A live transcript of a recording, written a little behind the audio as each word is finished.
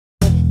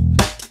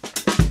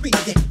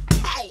All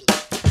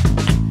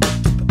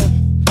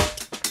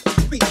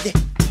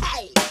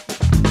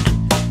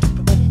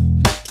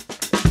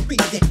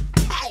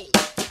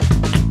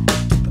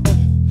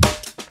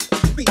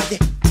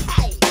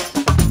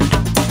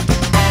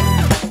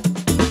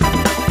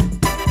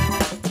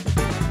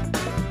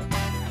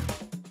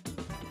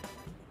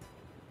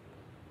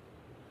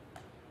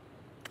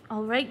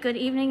right, good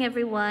evening,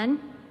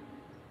 everyone.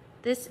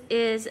 This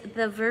is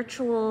the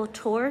virtual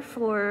tour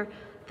for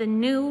the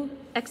new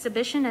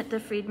exhibition at the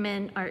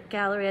Freedman Art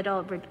Gallery at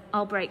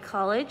Albright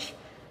College,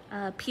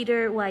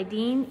 Peter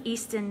Ydeen,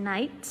 Easton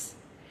Nights.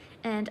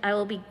 And I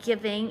will be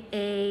giving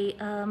a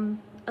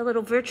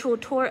little virtual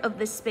tour of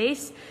the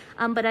space,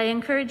 but I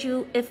encourage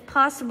you, if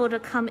possible, to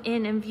come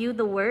in and view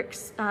the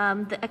works.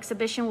 The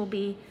exhibition will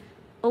be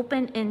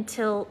open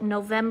until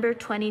November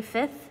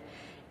 25th.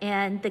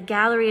 And the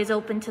gallery is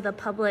open to the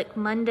public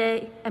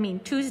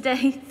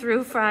Tuesday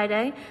through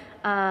Friday,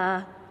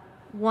 9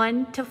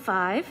 to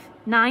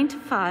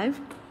 5,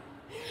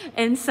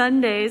 and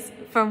Sundays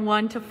from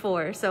 1 to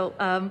 4.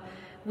 So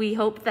we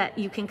hope that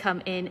you can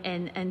come in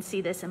and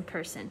see this in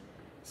person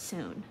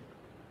soon.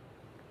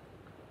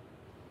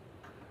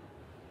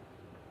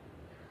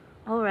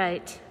 All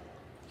right.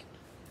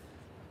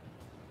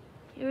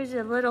 Here's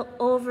a little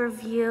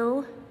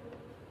overview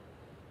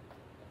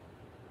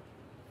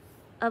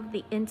of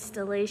the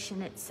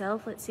installation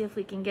itself. Let's see if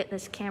we can get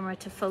this camera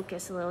to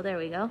focus a little. There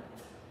we go.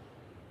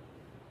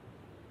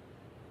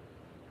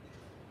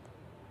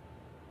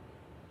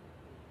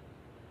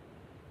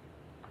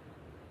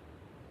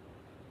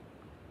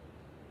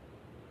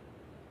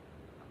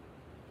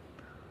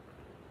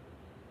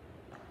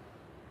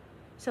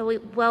 So we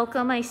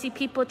welcome, I see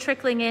people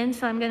trickling in,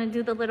 so I'm going to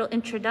do the little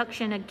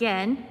introduction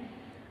again.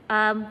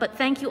 But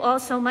thank you all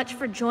so much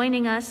for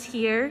joining us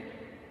here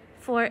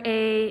for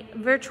a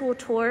virtual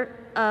tour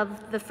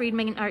of the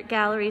Freedman Art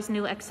Gallery's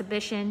new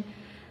exhibition,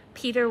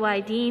 Peter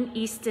Ydeen,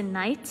 Easton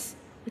Nights,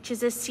 which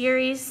is a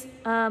series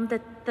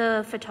that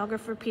the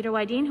photographer Peter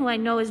Ydeen, who I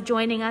know is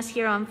joining us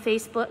here on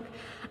Facebook,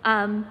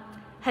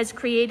 has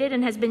created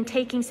and has been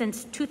taking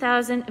since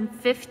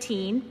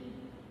 2015.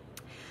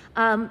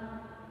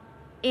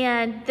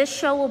 And this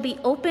show will be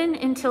open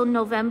until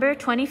November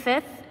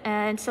 25th,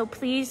 and so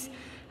please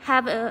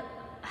have a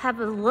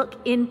look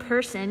in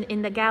person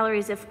in the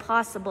galleries if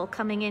possible,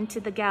 coming into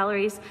the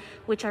galleries,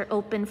 which are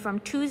open from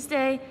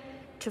Tuesday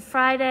to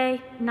Friday,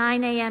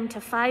 9 a.m.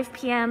 to 5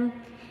 p.m.,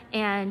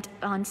 and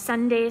on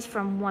Sundays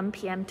from 1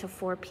 p.m. to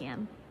 4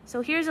 p.m.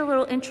 So here's a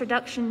little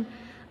introduction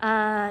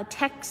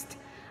text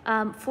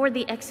for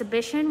the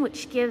exhibition,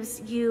 which gives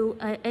you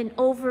an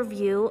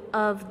overview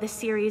of the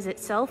series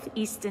itself,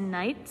 Easton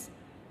Nights.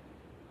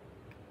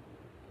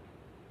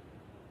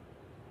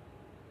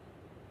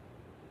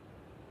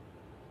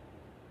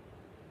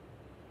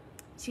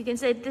 So you can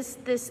say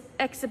this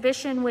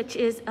exhibition, which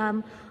is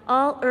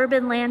all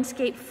urban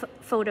landscape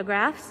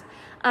photographs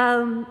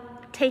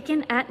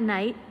taken at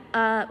night,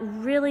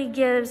 really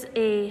gives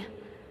a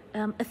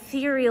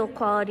ethereal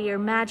quality or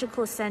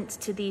magical sense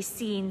to these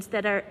scenes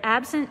that are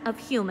absent of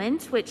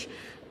humans, which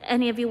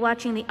any of you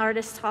watching the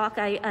artist talk,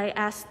 I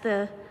asked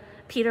the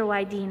Peter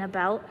Ydeen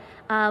about,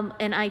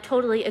 and I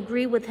totally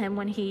agree with him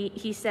when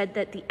he said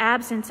that the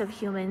absence of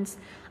humans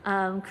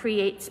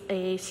creates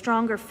a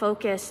stronger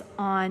focus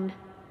on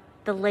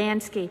the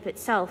landscape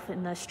itself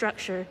and the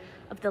structure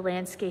of the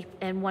landscape,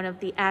 and one of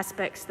the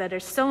aspects that are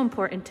so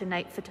important to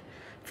night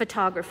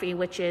photography,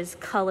 which is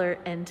color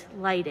and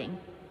lighting.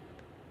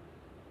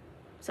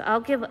 So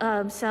I'll give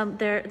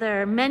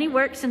there are many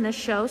works in this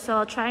show, so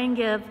I'll try and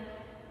give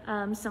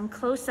some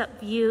close-up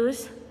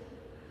views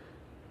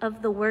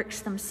of the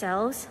works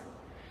themselves.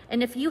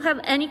 And if you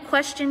have any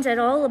questions at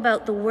all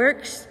about the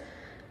works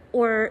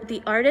or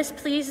the artist,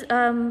 please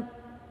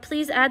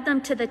add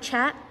them to the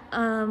chat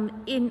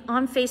on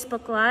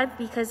Facebook Live,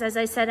 because as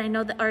I said, I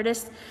know the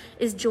artist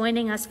is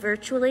joining us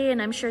virtually,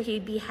 and I'm sure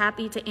he'd be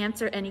happy to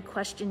answer any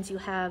questions you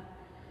have.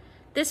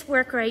 This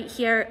work right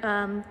here,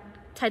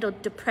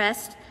 titled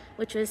Depressed,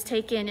 which was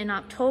taken in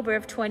October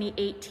of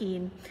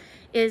 2018,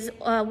 is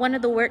one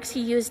of the works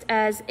he used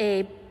as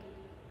an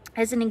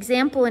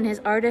example in his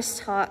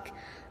artist talk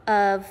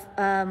of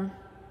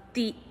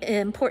the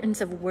importance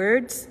of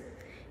words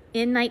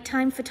in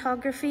nighttime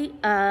photography,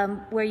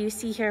 where you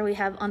see here we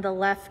have on the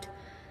left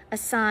a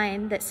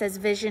sign that says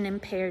vision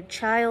impaired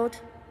child,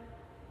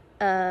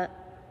 a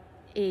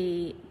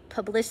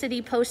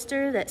publicity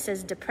poster that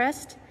says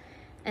depressed,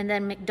 and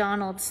then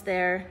McDonald's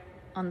there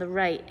on the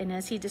right. And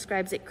as he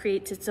describes, it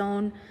creates its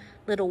own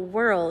little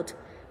world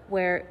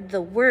where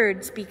the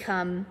words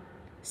become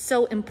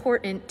so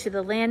important to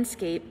the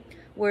landscape,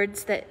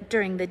 words that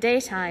during the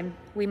daytime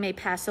we may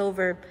pass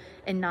over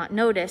and not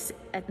notice.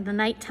 At the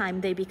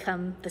nighttime, they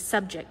become the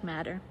subject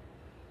matter.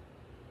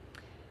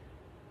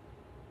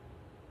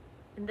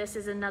 And this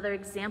is another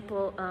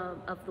example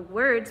of the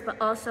words,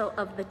 but also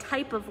of the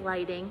type of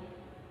lighting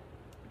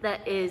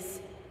that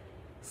is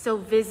so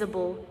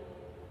visible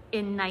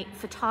in night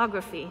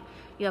photography.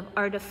 You have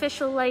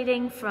artificial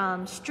lighting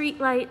from street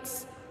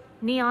lights,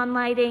 neon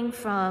lighting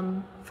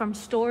from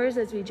stores,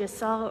 as we just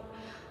saw,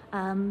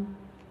 and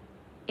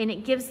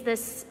it gives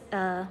this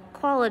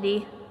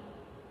quality,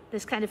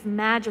 this kind of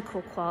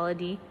magical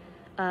quality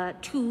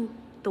to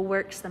the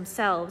works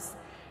themselves.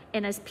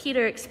 And as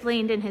Peter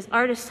explained in his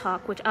artist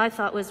talk, which I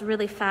thought was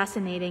really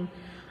fascinating,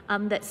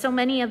 that so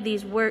many of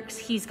these works,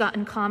 he's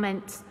gotten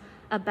comments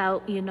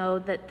about, you know,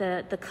 that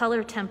the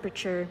color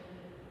temperature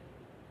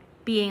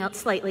being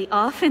slightly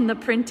off in the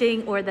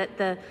printing, or that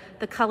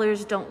the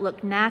colors don't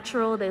look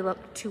natural, they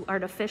look too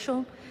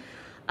artificial.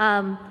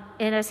 And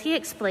as he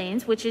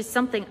explains, which is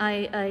something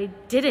I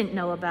didn't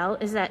know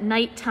about, is that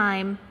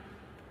nighttime,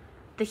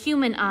 the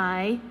human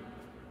eye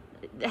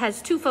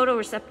has two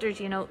photoreceptors,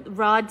 you know,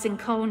 rods and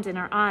cones in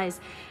our eyes,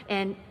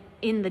 and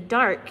in the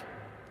dark,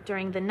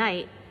 during the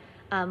night,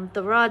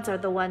 the rods are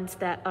the ones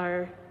that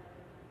are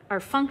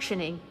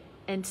functioning,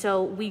 and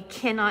so we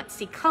cannot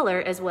see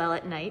color as well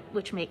at night,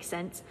 which makes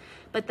sense,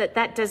 but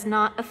that does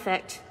not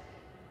affect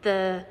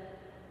the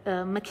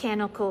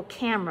mechanical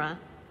camera,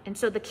 and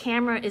so the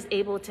camera is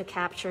able to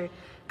capture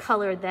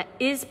color that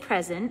is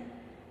present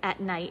at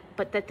night,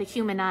 but that the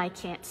human eye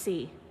can't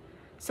see.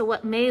 So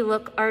what may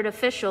look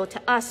artificial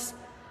to us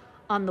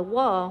on the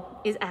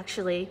wall is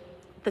actually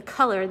the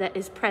color that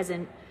is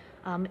present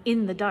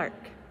in the dark,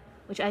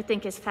 which I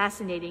think is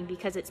fascinating,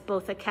 because it's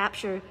both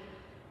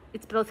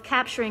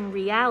capturing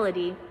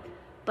reality,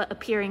 but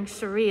appearing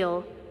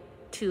surreal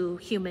to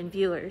human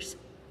viewers.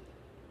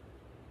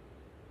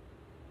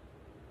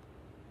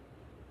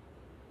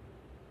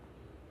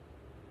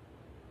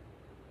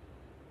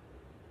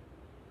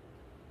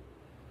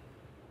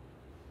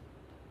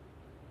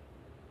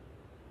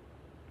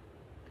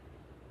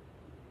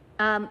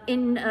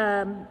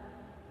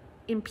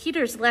 In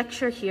Peter's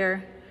lecture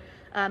here,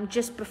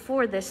 just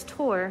before this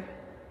tour,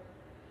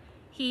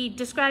 he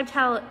described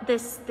how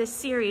this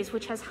series,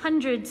 which has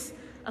hundreds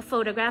of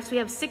photographs, we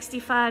have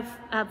 65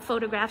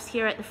 photographs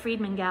here at the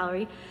Freedman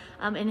Gallery,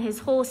 and his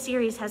whole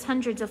series has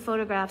hundreds of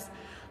photographs,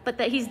 but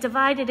that he's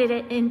divided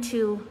it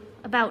into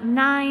about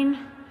 9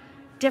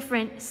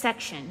 different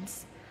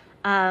sections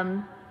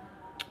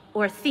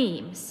or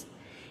themes.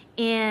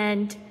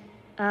 And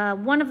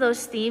one of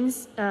those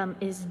themes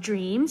is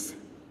dreams,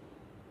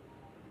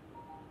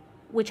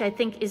 which I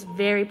think is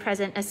very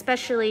present,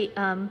 especially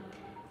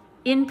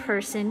in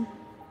person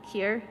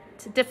here.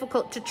 It's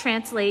difficult to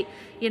translate,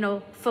 you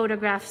know,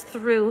 photographs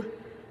through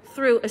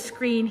a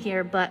screen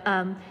here, but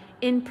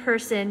in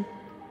person,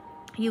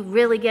 you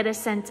really get a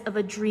sense of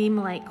a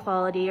dreamlike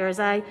quality, or as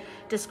I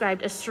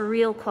described, a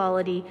surreal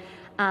quality,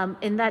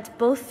 and that's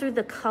both through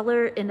the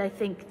color and I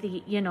think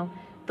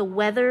the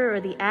weather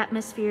or the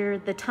atmosphere,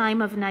 the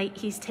time of night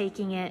he's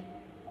taking it,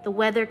 the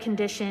weather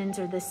conditions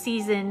or the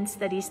seasons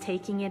that he's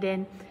taking it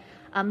in.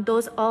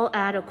 Those all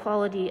add a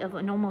quality of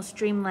an almost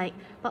dreamlike,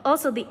 but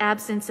also the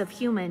absence of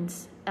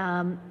humans.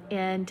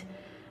 And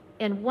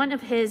one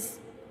of his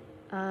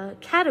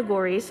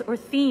categories or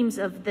themes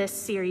of this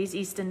series,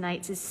 Easton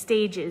Nights, is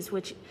stages,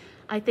 which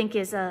I think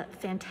is a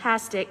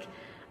fantastic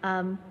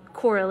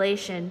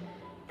correlation,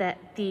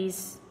 that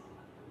these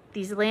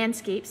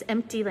landscapes,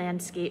 empty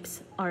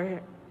landscapes,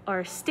 are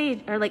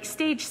like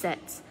stage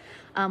sets,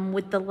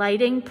 with the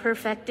lighting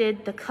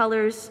perfected, the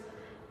colors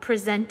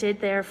presented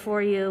there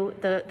for you,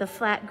 the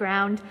flat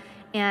ground,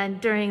 and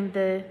during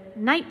the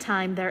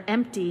nighttime they're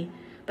empty,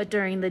 but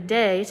during the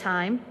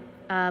daytime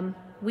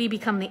we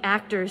become the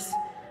actors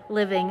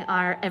living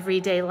our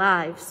everyday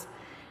lives,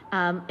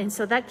 and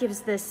so that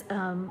gives this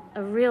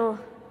a real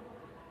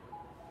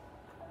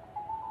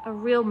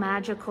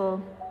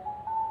magical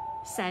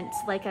sense,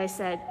 like I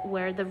said,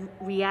 where the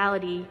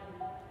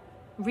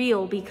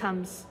real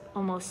becomes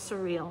almost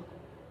surreal.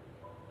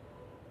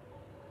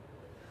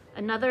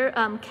 Another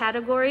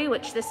category,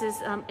 which this is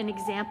an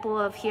example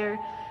of here,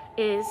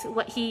 is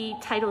what he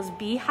titles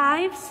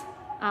Beehives.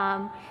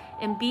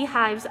 And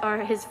Beehives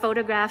are his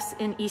photographs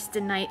in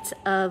Easton Nights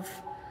of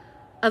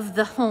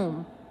the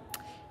home,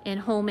 and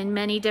home in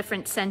many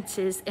different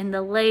senses, and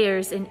the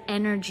layers and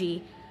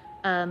energy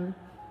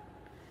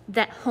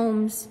that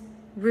homes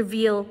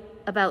reveal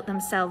about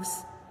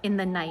themselves in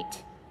the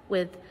night,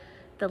 with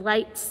the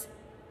lights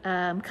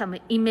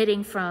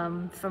emitting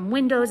from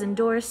windows and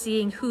doors,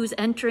 seeing who's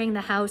entering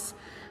the house,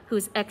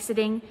 who's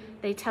exiting.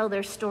 They tell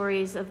their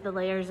stories of the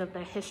layers of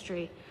their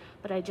history.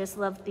 But I just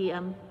love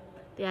the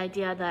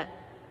idea that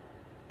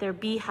they're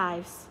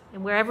beehives,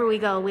 and wherever we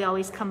go, we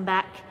always come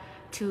back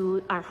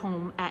to our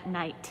home at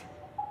night.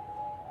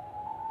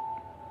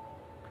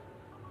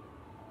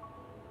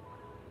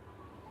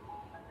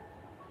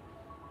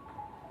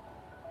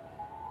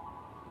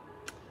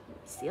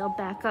 See, I'll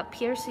back up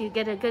here so you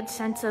get a good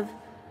sense of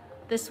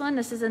this one.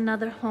 This is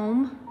another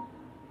home.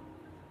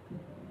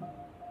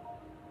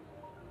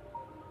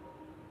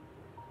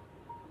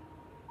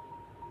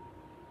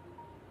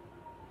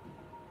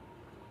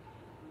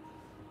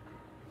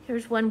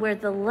 Here's one where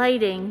the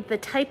lighting, the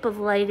type of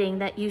lighting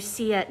that you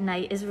see at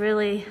night is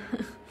really,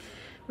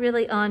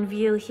 really on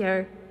view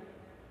here.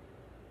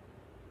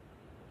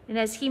 And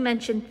as he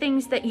mentioned,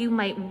 things that you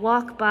might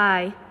walk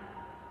by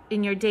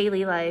in your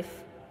daily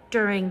life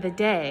during the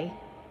day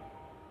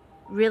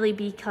really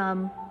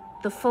become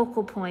the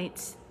focal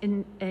points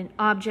and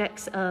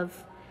objects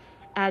of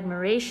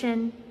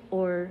admiration,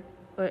 or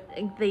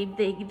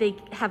they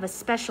have a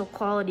special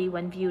quality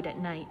when viewed at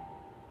night.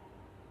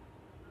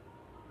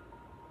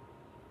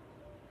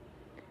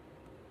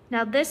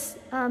 Now this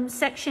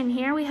section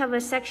here, we have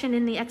a section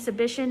in the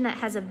exhibition that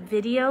has a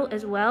video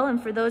as well.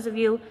 And for those of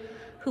you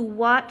who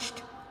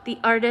watched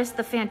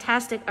the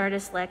fantastic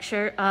artist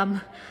lecture,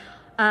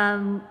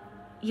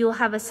 you'll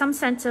have some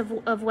sense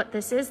of what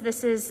this is.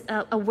 This is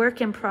a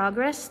work in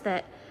progress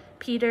that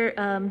Peter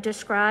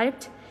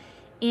described.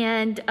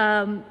 And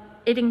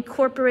it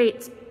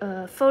incorporates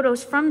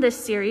photos from this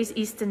series,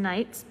 Easton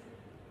Nights,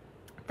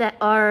 that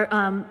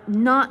are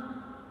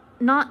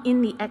not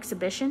in the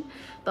exhibition,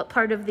 but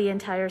part of the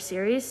entire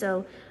series.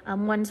 So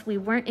ones we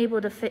weren't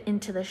able to fit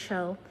into the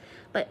show.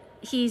 But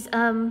he's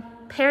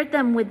paired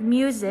them with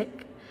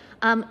music.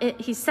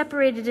 He's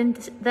separated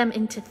them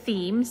into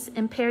themes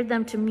and paired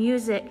them to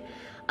music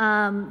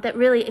that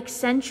really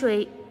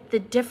accentuate the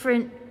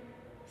different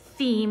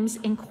themes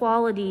and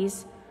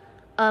qualities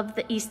of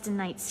the Easton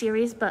Nights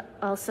series, but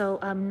also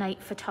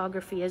night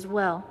photography as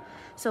well.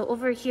 So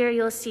over here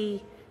you'll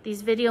see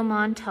these video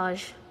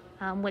montage,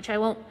 which I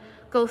won't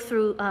go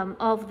through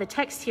all of the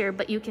text here,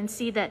 but you can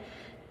see that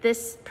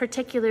this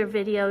particular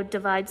video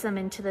divides them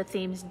into the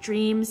themes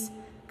dreams,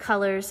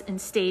 colors,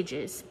 and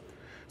stages.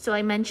 So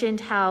I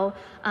mentioned how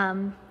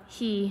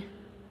he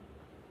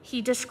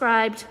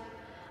described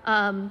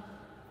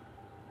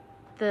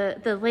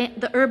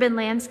the urban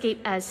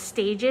landscape as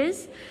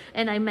stages,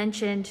 and I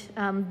mentioned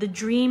the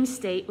dream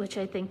state, which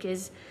I think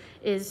is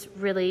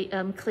really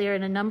clear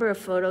in a number of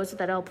photos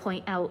that I'll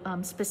point out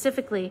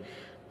specifically.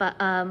 But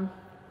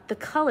the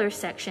color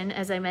section,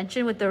 as I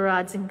mentioned, with the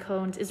rods and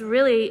cones, is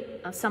really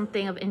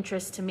something of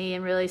interest to me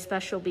and really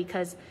special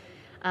because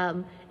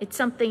it's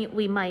something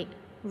we might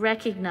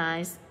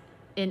recognize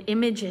in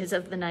images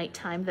of the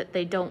nighttime, that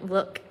they don't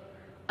look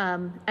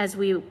as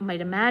we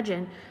might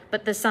imagine,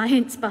 but the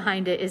science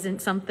behind it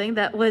isn't something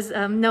that was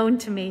known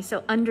to me.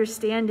 So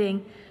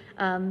understanding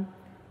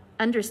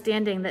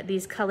that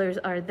these colors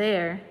are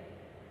there,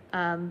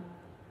 but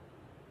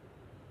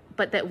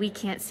that we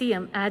can't see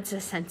them, adds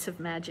a sense of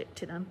magic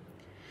to them.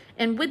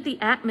 And with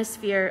the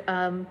atmosphere,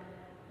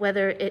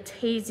 whether it's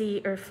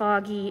hazy or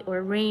foggy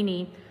or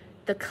rainy,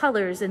 the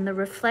colors and the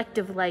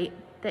reflective light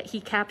that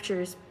he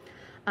captures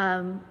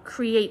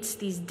creates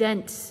these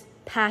dense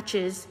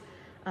patches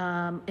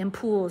and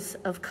pools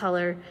of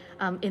color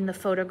in the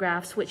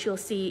photographs, which you'll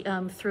see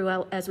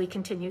throughout as we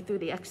continue through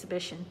the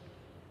exhibition.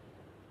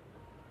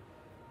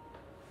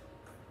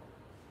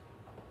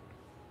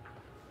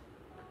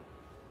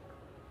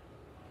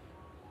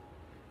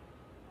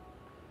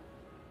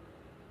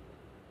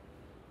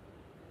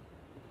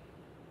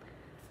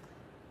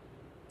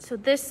 So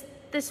this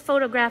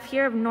photograph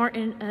here of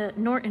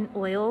Norton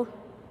oil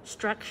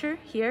structure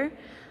here,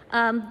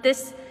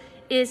 this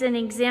is an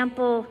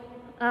example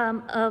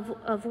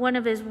of one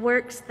of his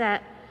works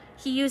that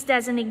he used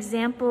as an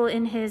example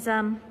in his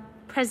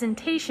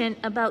presentation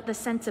about the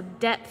sense of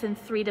depth and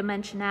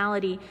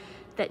three-dimensionality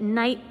that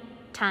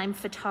nighttime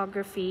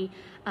photography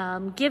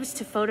gives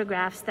to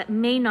photographs that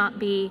may not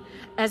be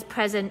as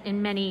present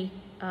in many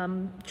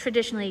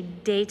traditionally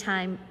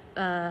daytime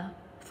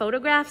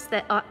photographs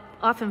that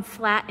often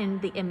flatten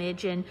the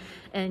image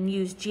and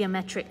use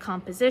geometric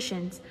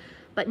compositions.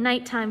 But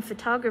nighttime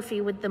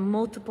photography with the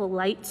multiple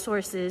light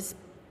sources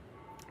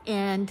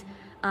and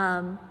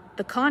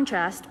the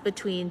contrast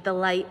between the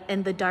light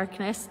and the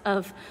darkness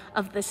of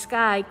the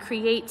sky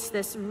creates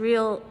this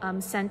real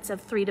sense of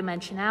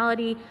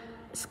three-dimensionality,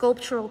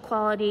 sculptural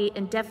quality,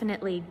 and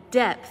definitely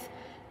depth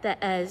that,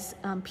 as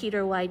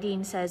Peter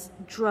Ydeen says,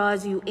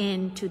 draws you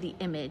into the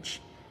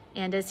image.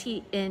 And as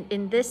he,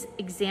 in this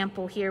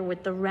example here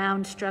with the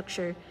round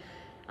structure,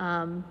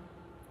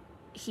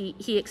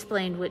 he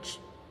explained, which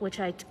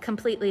I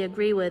completely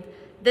agree with,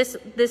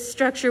 this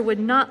structure would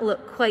not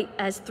look quite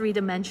as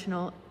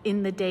three-dimensional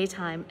in the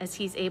daytime as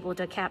he's able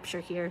to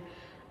capture here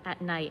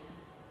at night.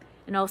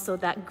 And also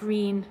that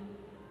green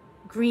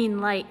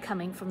light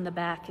coming from the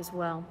back as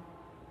well.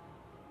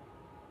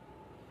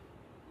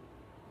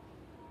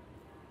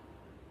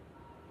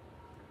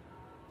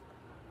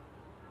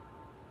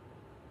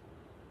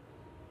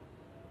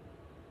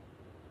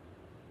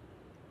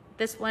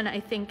 This one I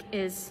think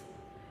is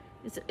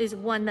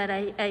one that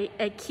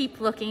I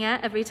keep looking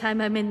at every time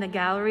I'm in the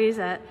galleries.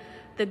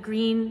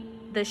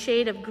 The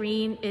shade of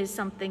green is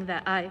something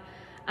that I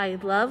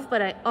love,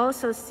 but I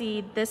also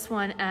see this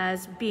one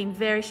as being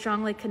very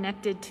strongly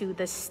connected to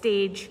the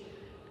stage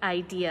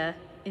idea,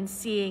 in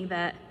seeing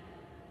that,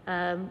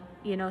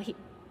 you know,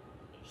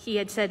 he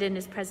had said in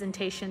his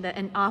presentation that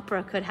an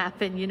opera could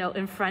happen, you know,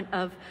 in front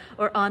of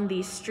or on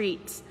these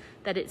streets,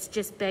 that it's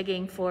just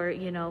begging for,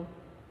 you know,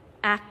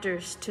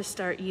 actors to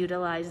start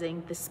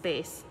utilizing the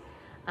space.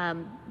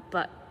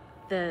 But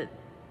the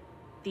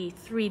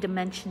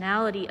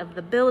three-dimensionality of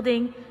the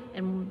building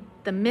and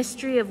the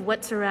mystery of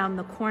what's around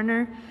the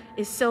corner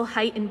is so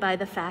heightened by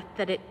the fact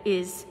that it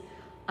is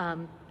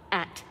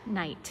at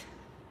night.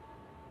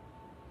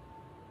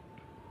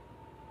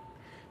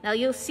 Now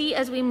you'll see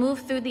as we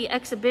move through the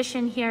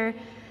exhibition here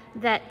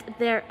that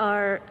there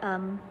are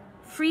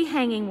free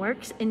hanging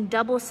works in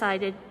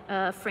double-sided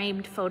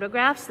framed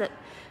photographs that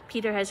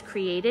Peter has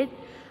created.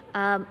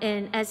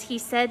 And as he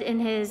said in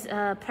his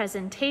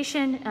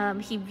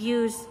presentation,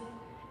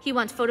 he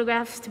wants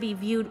photographs to be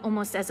viewed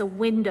almost as a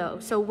window.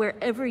 So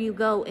wherever you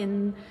go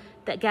in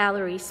that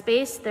gallery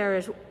space, there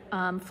is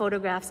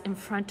photographs in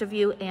front of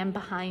you and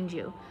behind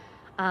you.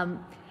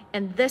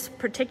 And this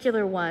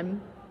particular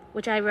one,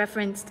 which I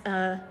referenced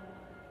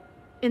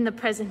in the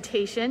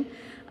presentation,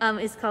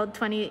 is called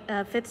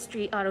 25th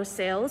Street Auto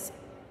Sales.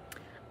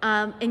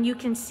 And you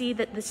can see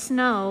that the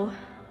snow,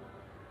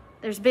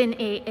 there's been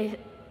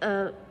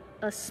a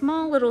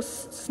small little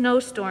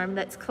snowstorm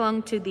that's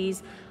clung to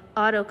these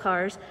auto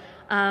cars.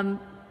 And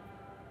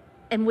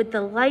with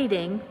the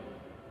lighting,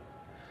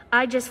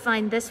 I just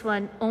find this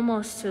one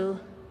almost to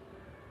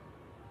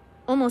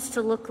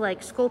look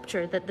like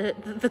sculpture, that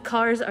the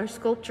cars are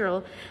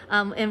sculptural.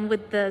 And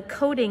with the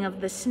coating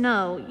of the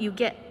snow, you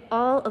get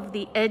all of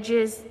the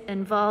edges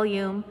and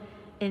volume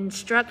and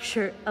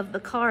structure of the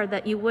car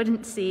that you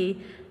wouldn't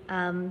see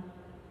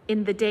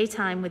in the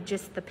daytime with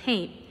just the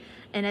paint.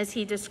 And as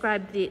he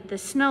described, the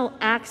snow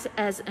acts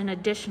as an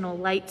additional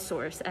light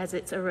source, as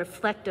it's a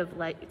reflective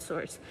light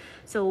source.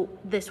 So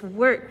this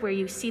work where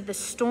you see the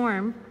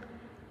storm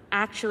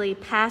actually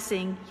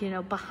passing,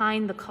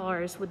 behind the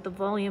cars with the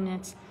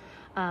voluminous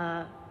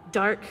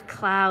dark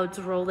clouds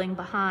rolling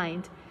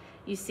behind.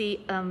 You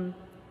see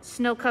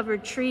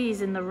snow-covered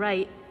trees in the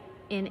right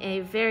in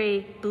a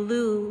very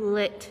blue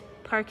lit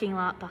parking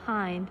lot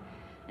behind.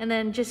 And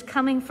then just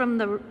coming from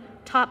the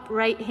top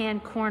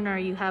right-hand corner,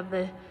 you have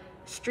the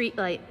street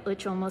light,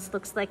 which almost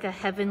looks like a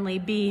heavenly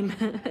beam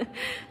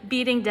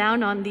beating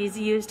down on these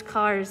used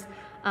cars.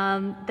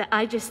 That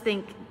I just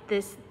think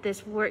this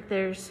work,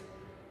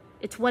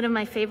 it's one of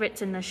my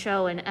favorites in the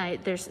show,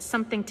 and there's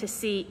something to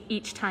see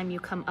each time you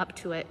come up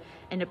to it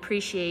and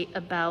appreciate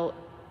about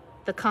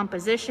the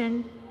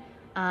composition,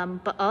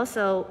 but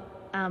also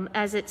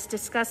as it's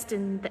discussed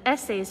in the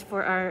essays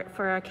for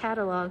our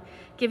catalog,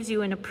 gives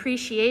you an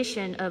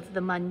appreciation of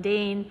the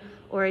mundane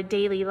or a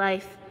daily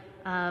life.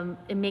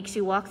 It makes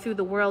you walk through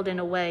the world in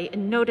a way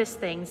and notice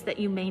things that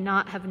you may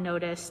not have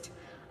noticed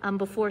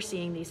before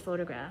seeing these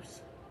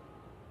photographs.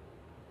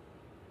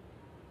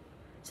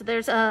 So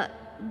there's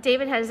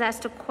David has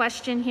asked a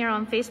question here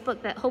on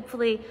Facebook that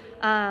hopefully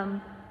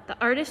the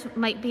artist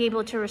might be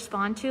able to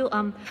respond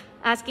to,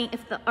 asking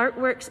if the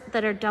artworks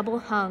that are double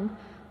hung,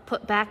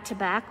 put back to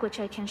back, which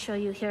I can show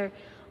you here,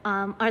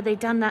 are they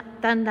done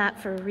that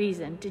for a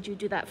reason? Did you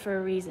do that for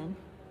a reason?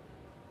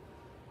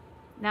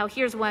 Now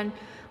here's one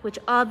which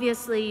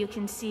obviously you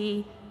can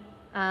see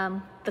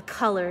the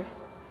color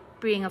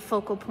being a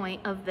focal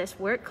point of this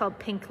work, called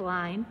Pink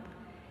Line,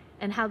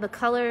 and how the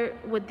color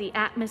with the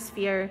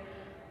atmosphere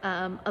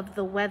of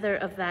the weather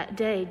of that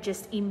day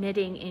just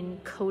emitting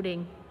and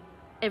coating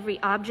every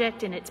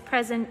object in its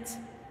presence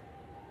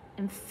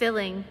and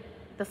filling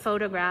the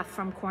photograph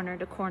from corner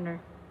to corner.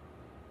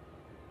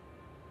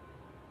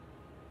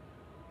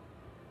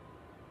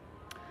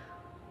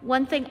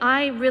 One thing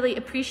I really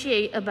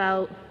appreciate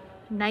about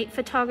night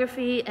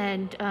photography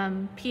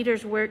and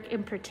Peter's work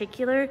in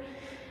particular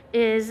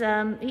is,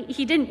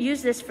 he didn't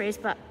use this phrase,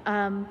 but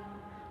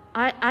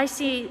I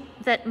see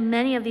that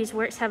many of these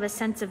works have a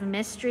sense of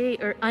mystery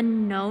or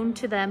unknown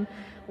to them,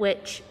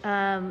 which,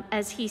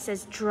 as he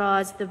says,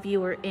 draws the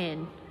viewer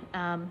in.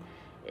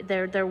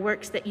 They're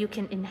works that you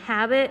can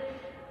inhabit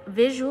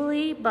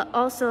visually, but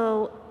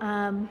also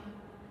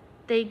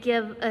they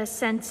give a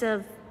sense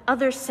of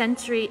other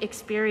sensory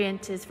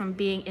experiences from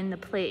being in the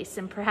place.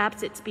 And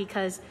perhaps it's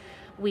because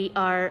we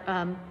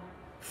are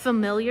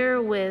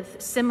familiar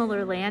with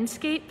similar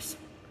landscapes.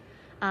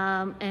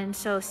 And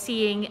so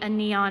seeing a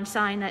neon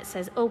sign that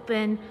says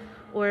open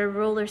or a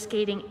roller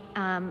skating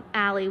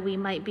alley, we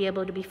might be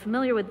able to be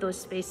familiar with those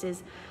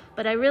spaces.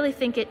 But I really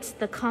think it's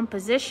the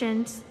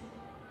compositions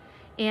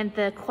and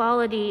the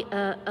quality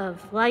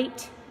of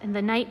light in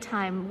the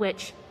nighttime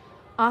which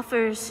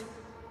offers,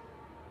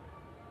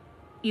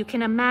 you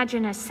can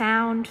imagine a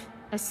sound,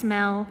 a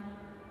smell,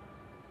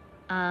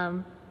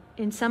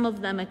 in some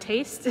of them a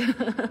taste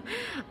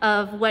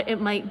of what it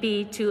might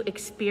be to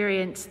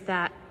experience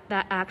that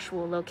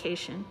actual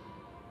location.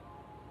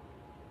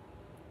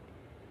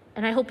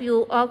 And I hope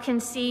you all can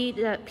see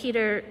that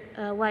Peter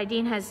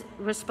Ydeen has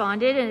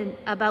responded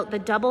about the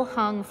double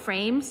hung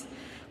frames,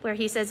 where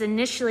he says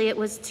initially it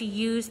was to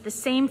use the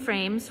same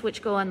frames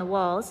which go on the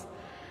walls,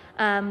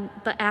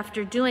 but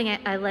after doing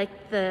it, I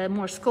like the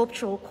more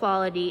sculptural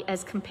quality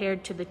as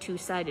compared to the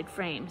two-sided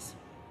frames.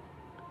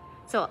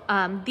 So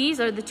these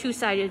are the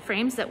two-sided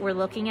frames that we're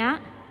looking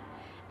at,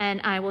 and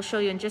I will show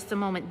you in just a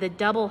moment the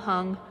double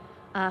hung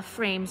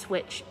frames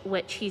which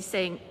he's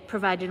saying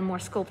provided a more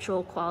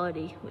sculptural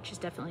quality, which is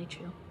definitely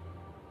true.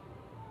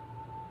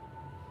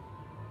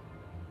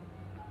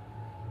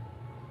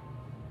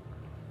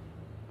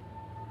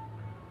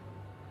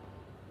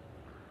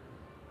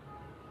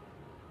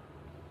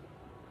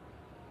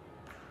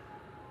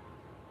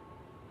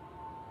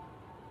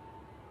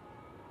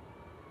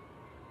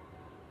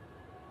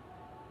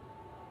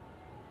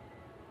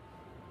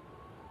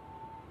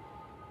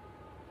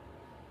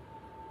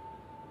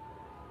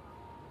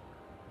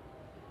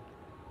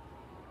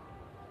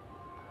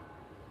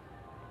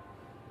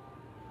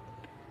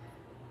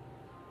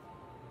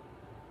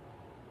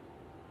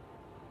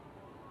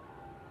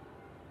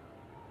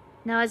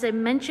 Now, as I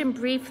mentioned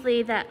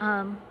briefly, that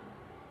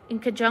in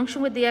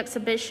conjunction with the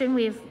exhibition,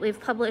 we've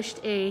published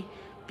a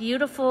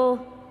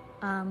beautiful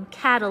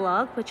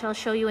catalog, which I'll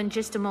show you in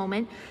just a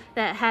moment,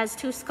 that has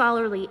 2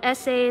 scholarly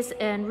essays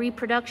and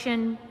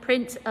reproduction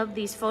prints of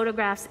these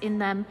photographs in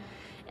them.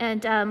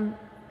 And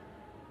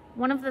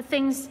one of the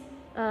things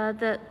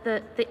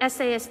the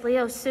essayist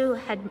Leo Su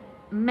had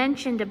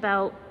mentioned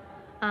about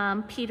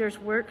Peter's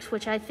works,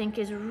 which I think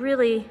is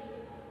really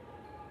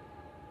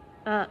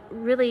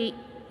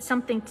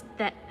something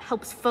that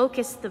helps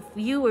focus the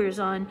viewers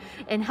on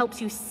and helps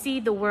you see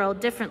the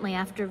world differently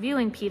after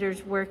viewing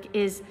Peter's work,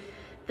 is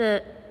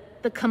the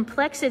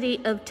complexity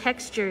of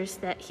textures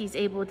that he's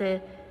able to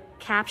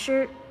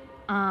capture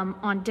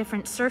on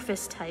different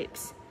surface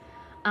types,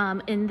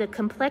 and the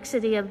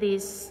complexity of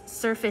these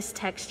surface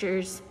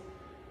textures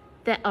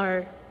that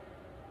are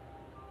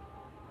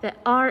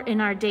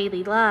in our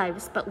daily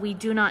lives, but we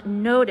do not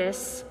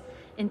notice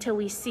until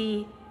we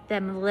see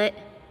them lit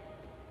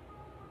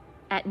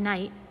at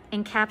night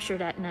and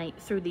captured at night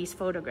through these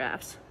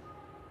photographs.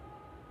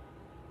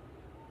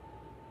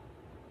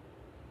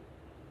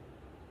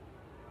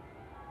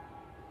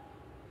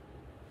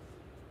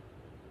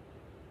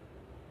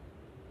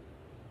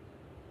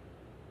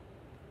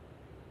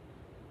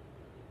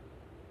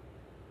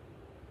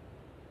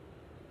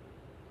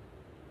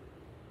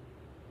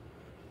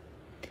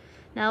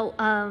 Now,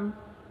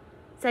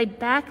 as I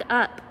back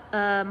up,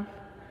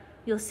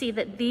 you'll see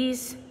that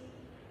these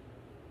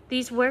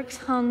works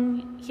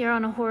hung here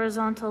on a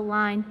horizontal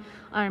line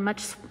are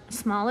much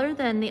smaller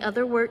than the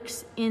other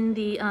works in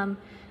the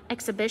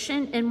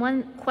exhibition. And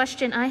one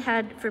question I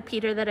had for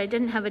Peter that I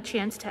didn't have a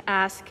chance to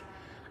ask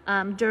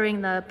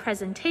during the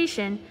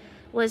presentation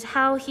was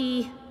how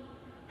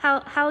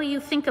you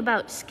think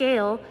about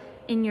scale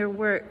in your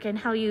work and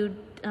how you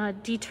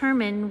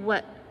determine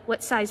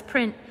what size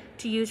print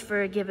to use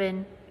for a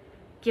given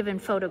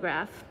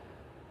photograph.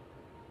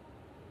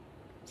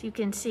 So you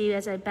can see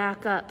as I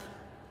back up,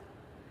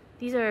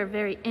 these are a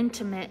very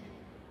intimate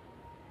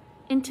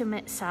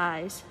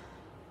size.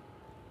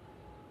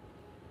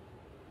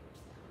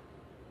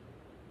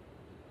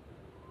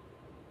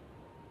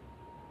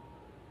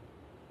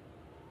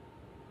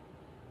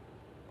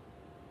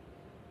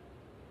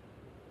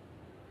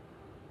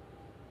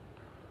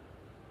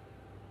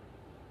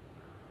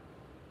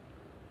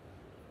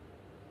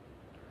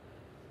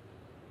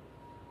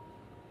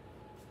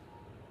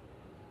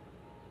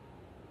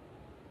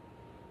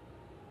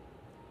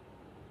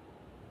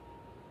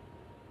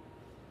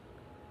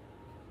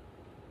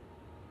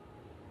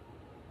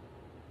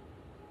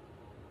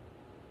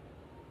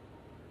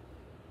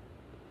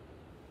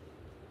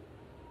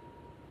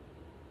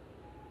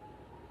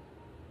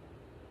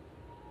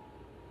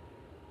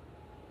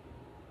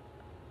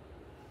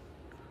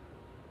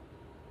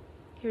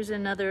 Here's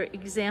another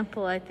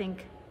example, I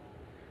think,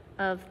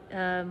 of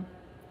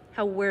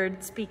how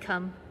words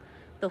become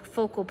the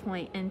focal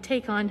point and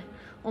take on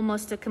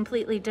almost a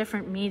completely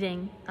different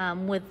meaning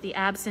with the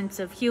absence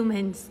of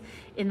humans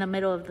in the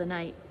middle of the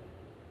night.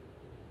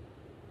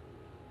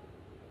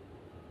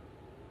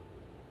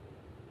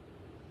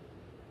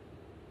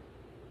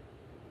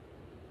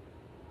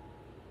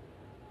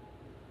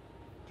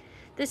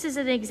 This is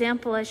an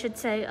example, I should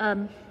say,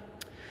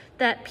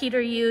 that Peter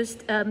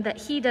used, that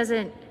he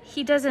doesn't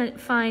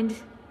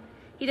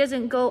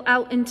go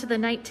out into the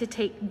night to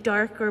take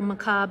dark or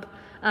macabre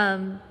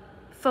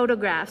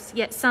photographs,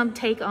 yet some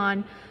take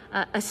on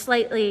a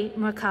slightly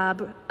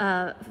macabre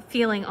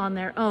feeling on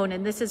their own.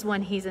 And this is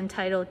one he's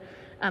entitled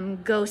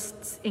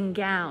Ghosts in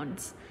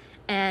Gowns.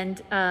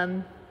 And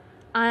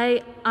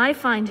I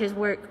find his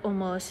work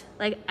almost,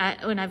 like,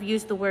 when I've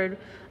used the word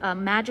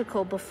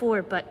magical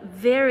before, but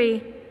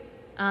very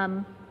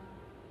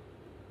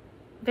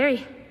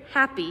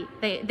happy.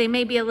 They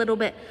may be a little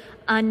bit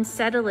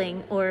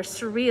unsettling or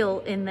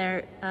surreal in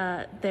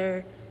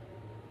their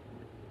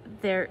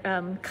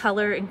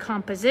color and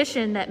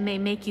composition that may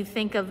make you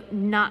think of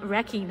not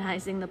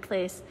recognizing the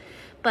place,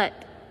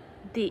 but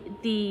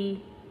the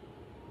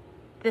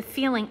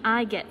feeling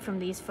I get from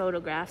these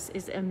photographs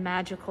is a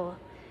magical,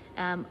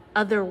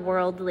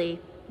 otherworldly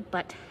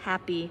but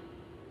happy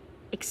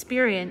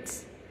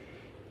experience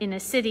in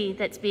a city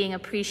that's being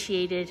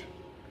appreciated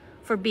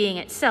for being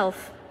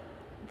itself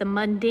the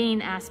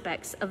mundane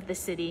aspects of the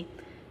city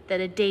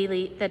that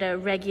a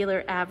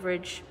regular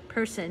average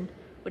person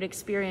would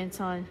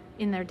experience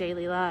in their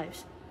daily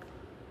lives.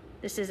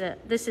 This is a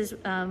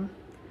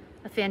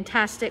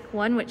fantastic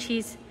one, which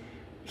he's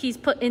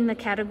put in the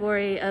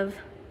category of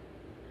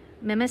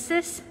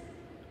mimesis,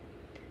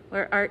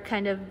 where art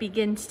kind of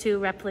begins to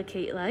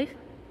replicate life.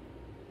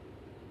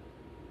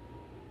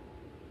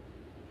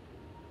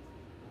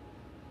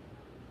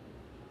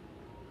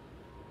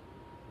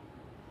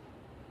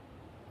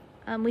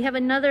 We have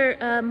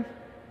another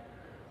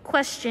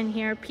question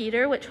here,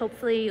 Peter, which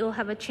hopefully you'll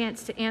have a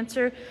chance to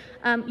answer.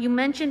 You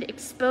mentioned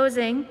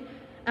exposing,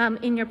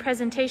 in your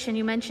presentation,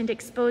 you mentioned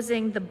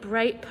exposing the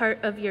bright part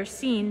of your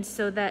scenes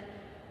so that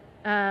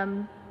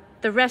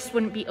the rest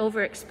wouldn't be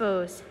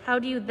overexposed. How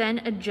do you then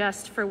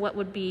adjust for what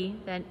would be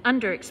then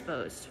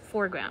underexposed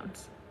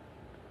foregrounds?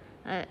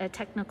 A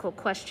technical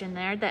question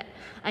there that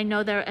I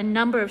know there are a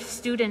number of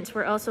students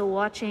were also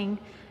watching,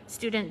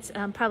 students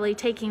probably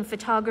taking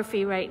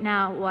photography right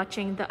now,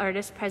 watching the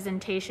artist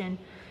presentation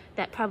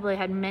that probably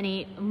had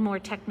many more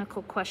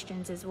technical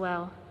questions as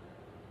well.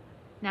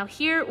 Now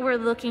here we're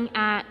looking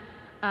at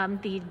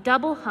the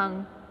double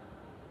hung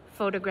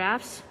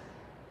photographs,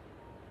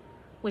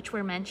 which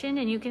were mentioned,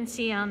 and you can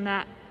see on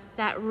that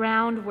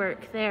round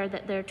work there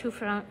that there are two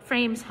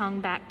frames hung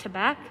back to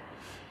back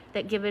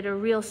that give it a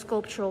real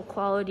sculptural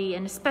quality,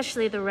 and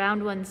especially the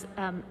round ones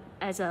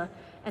as a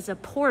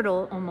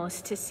portal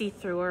almost to see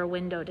through, or a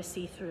window to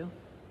see through.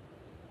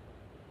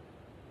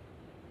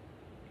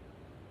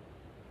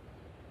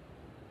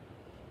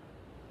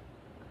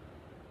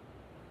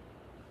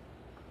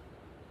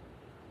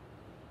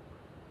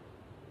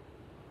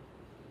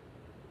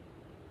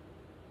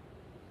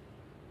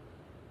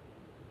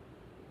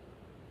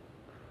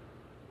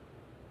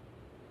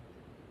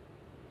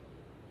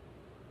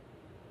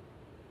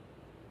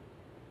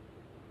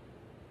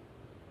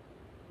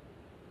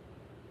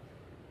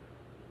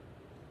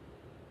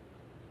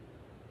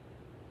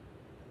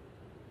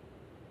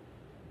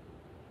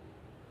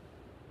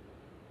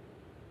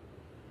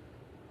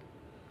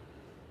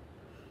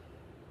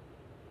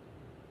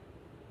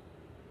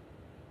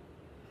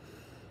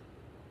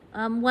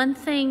 One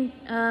thing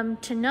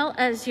to note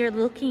as you're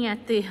looking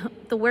at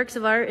the works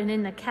of art and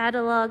in the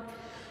catalog,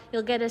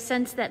 you'll get a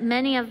sense that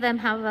many of them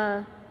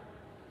have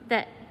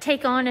that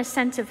take on a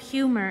sense of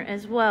humor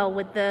as well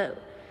with the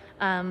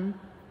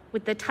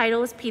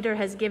titles Peter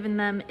has given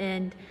them,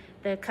 and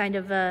the kind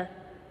of the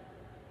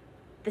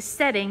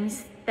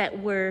settings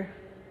that were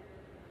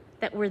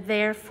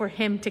there for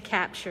him to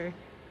capture.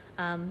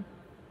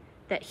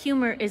 That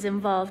humor is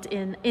involved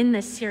in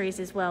this series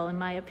as well, in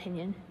my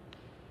opinion.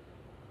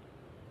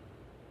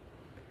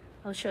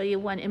 I'll show you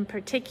one in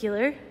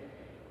particular.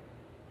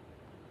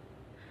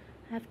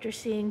 After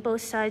seeing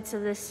both sides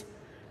of this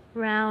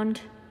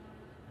round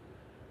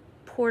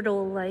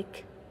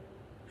portal-like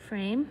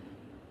frame,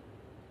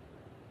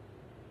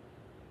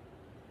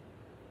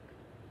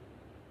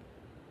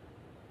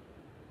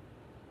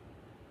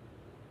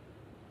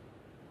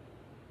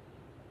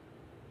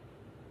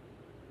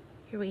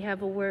 here we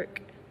have a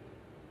work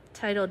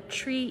titled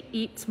 "Tree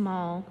Eats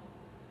Mall,"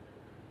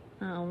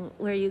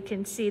 where you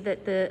can see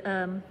that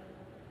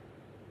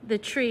the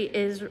tree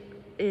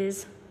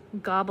is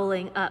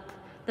gobbling up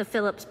the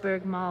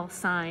Phillipsburg Mall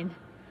sign.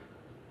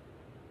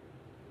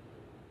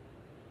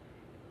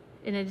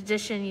 In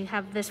addition, you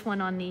have this one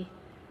on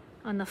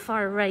the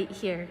far right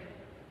here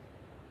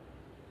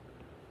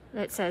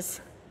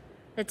that's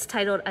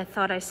titled "I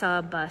Thought I Saw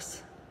a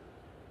Bus."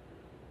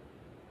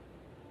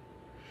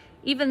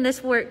 Even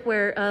this work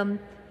where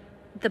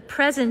the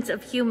presence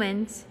of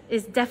humans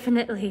is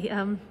definitely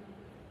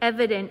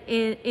evident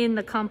in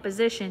the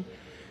composition.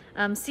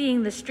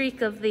 Seeing the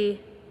streak of the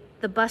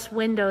bus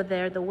window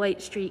there, the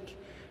white streak,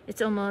 it's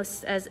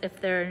almost as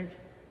if there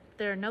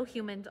are no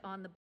humans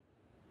on the...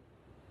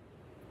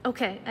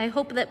 Okay, I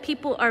hope that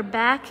people are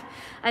back.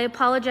 I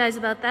apologize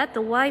about that.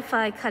 The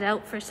Wi-Fi cut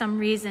out for some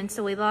reason,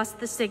 so we lost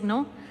the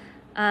signal.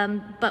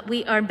 But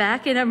we are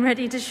back, and I'm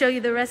ready to show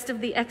you the rest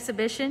of the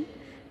exhibition.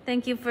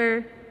 Thank you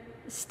for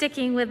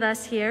sticking with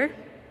us here.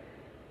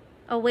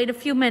 I'll wait a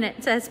few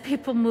minutes as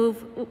people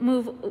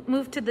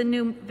move to the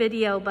new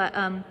video, but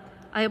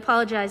I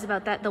apologize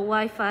about that. The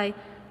Wi-Fi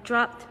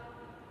dropped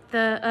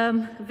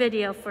the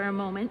video for a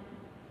moment.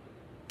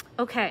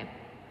 Okay,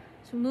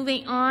 so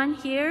moving on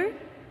here.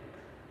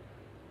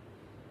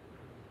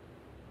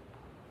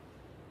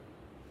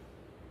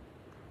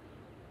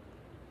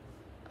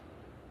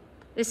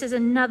 This is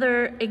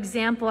another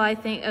example, I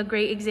think, a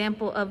great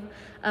example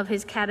of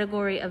his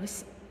category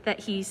that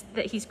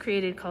he's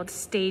created called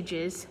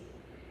stages.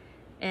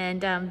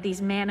 And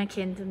these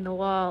mannequins in the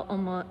wall,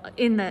 almost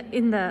in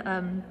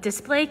the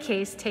display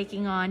case,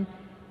 taking on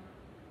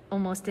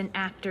almost an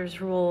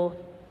actor's role,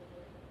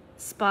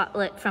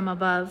 spotlit from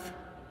above,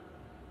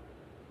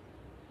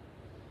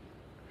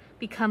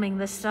 becoming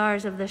the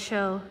stars of the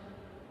show.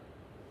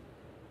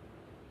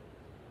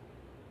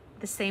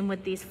 The same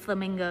with these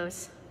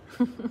flamingos,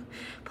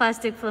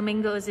 plastic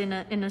flamingos in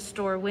a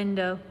store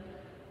window,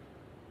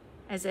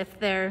 as if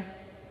they're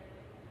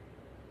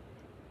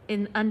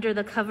under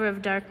the cover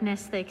of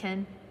darkness, they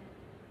can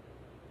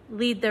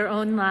lead their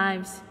own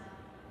lives.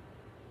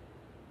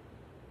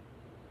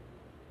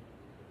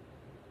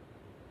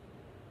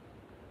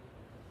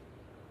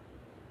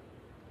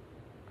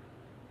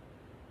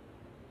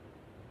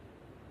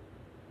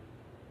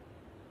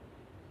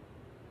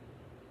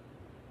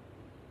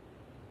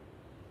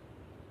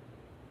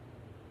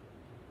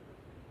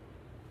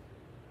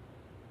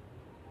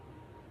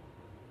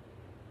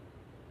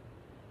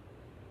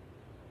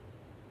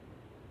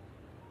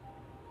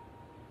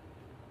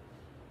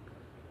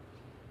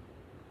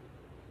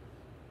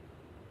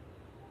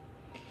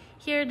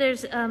 Here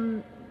there's,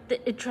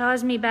 it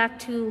draws me back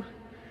to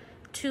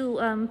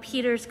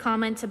Peter's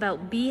comments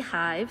about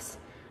beehives.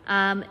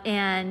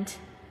 and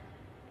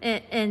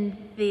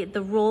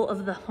the role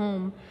of the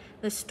home,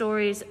 the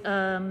stories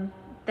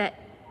that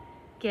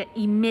get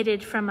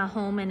emitted from a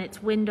home and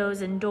its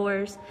windows and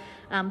doors,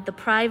 the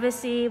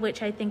privacy,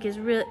 which I think is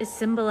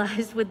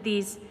symbolized with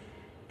these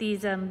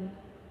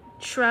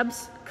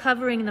shrubs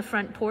covering the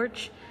front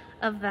porch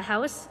of the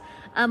house.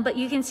 But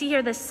you can see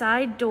here the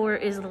side door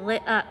is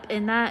lit up,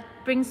 and that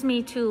brings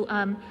me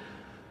to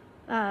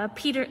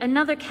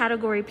another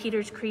category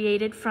Peter's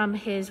created from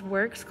his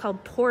works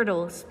called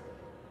portals,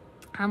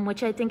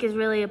 which I think is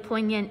really a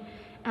poignant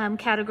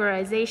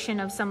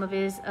categorization of some of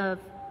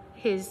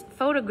his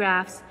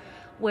photographs,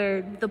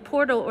 where the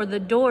portal or the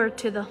door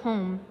to the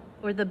home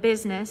or the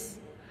business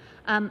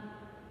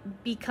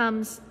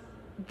becomes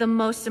the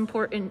most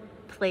important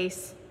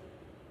place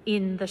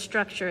in the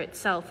structure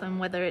itself, and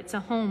whether it's a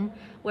home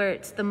where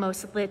it's the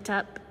most lit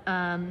up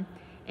and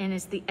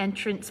is the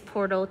entrance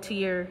portal to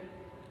your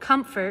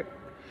comfort,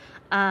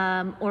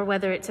 or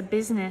whether it's a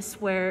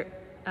business where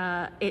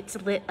it's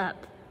lit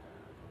up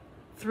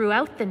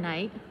throughout the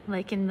night,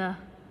 like in the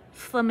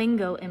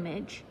flamingo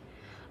image.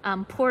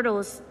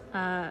 Portals,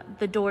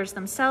 the doors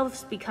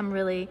themselves, become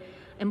really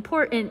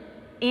important,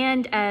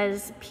 and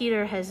as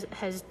Peter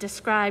has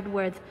described,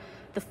 where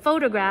the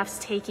photographs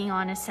taking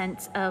on a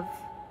sense of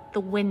the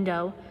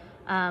window,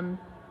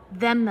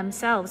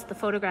 the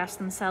photographs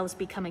themselves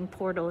becoming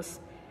portals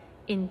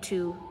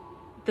into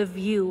the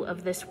view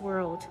of this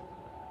world.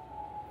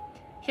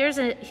 Here's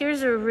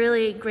a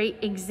really great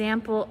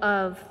example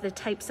of the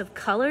types of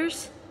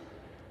colors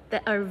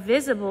that are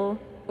visible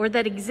or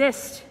that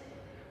exist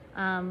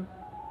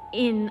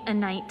in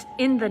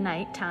the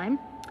nighttime,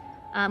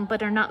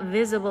 but are not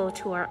visible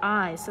to our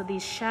eyes. So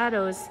these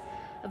shadows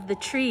of the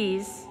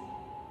trees,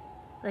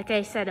 like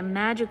I said, a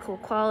magical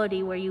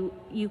quality where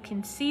you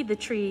can see the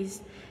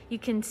trees, you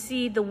can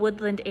see the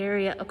woodland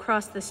area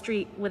across the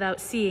street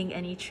without seeing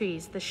any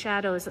trees. The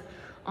shadows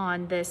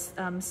on this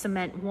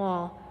cement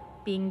wall,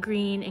 being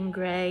green and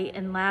gray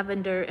and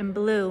lavender and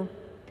blue,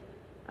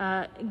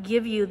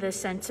 give you the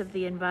sense of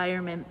the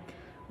environment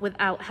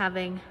without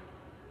having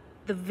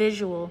the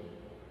visual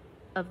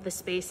of the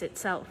space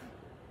itself.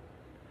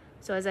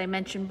 So as I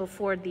mentioned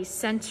before, these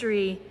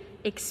sensory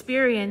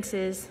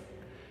experiences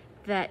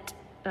that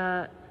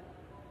are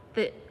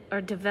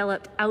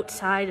developed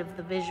outside of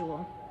the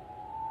visual.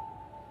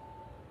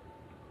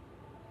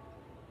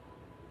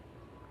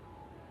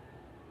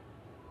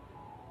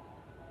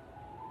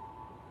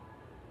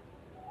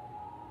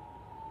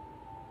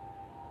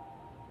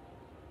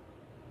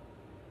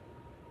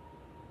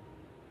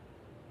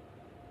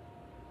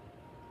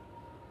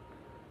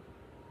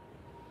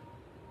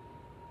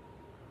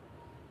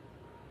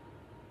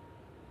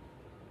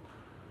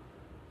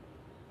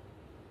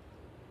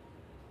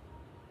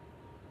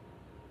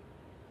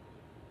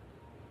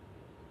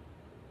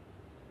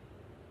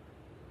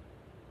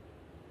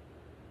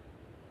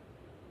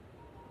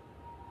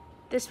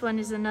 This one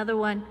is another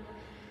one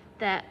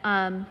that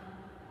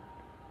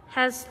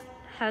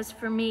does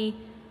for me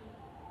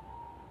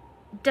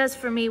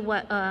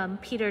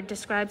what Peter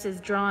describes as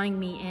drawing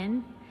me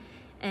in.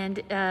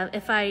 And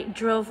if I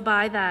drove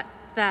by that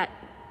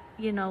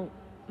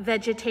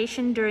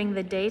vegetation during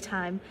the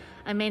daytime,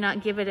 I may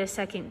not give it a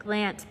second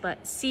glance,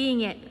 but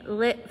seeing it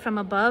lit from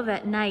above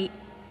at night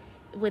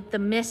with the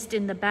mist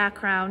in the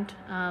background,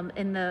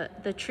 and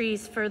the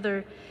trees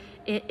further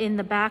in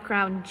the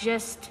background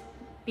just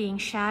being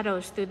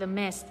shadows through the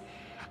mist.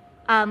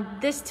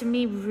 This to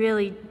me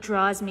really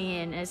draws me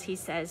in, as he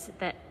says,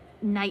 that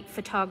night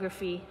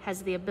photography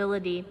has the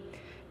ability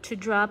to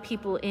draw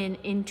people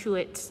into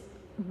its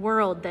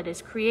world that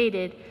is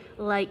created,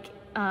 like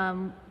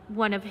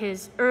one of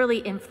his early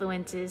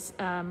influences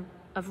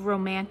of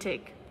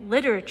romantic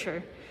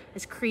literature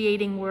is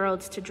creating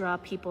worlds to draw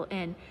people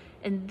in.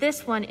 And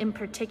this one in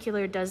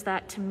particular does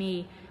that to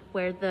me,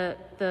 where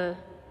the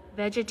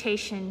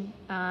vegetation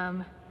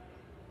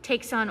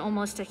takes on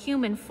almost a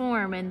human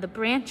form, and the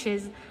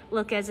branches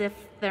look as if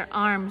they're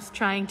arms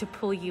trying to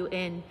pull you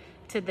in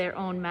to their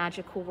own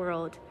magical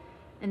world.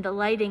 And the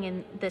lighting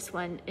in this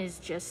one is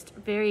just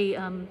very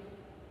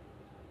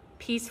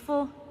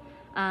peaceful,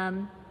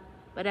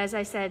 but as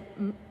I said,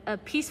 a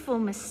peaceful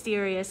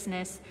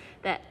mysteriousness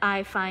that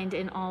I find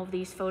in all of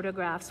these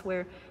photographs,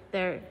 where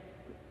there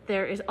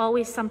is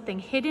always something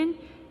hidden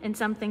and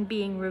something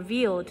being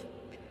revealed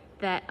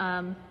that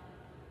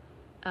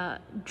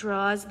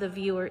draws the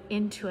viewer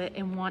into it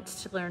and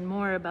wants to learn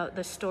more about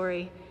the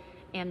story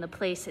and the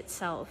place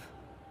itself.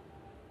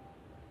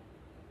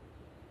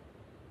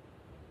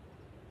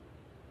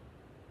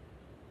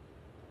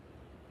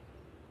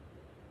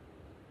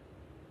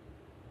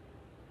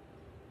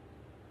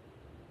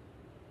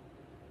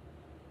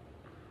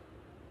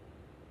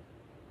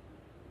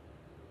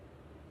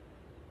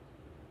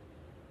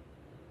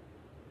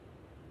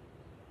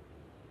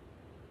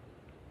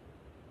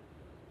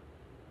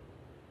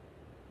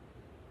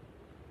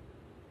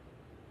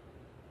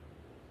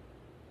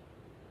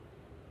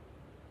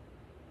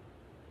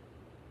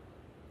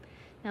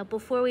 Now,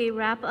 before we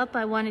wrap up,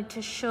 I wanted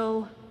to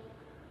show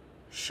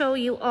show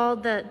you all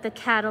the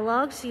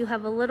catalog, so you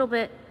have a little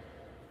bit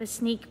of a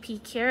sneak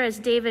peek here. As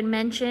David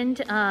mentioned,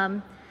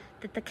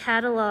 that the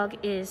catalog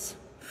is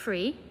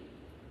free.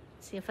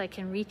 Let's see if I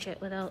can reach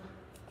it without,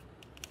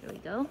 there we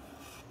go.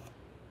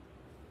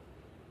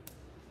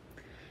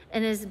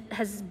 And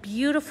has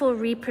beautiful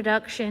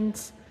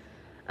reproductions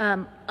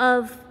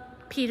of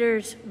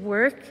Peter's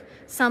work,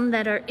 some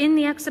that are in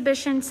the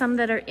exhibition, some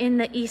that are in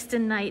the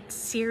Easton Nights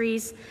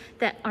series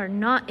that are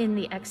not in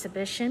the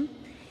exhibition.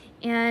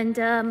 And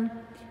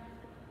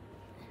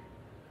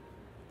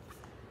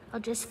I'll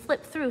just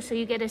flip through so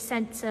you get a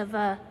sense of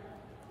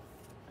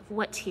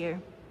what's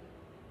here.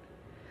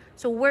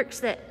 So works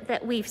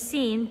that we've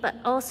seen, but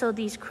also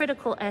these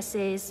critical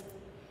essays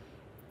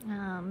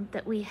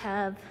that we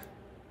have.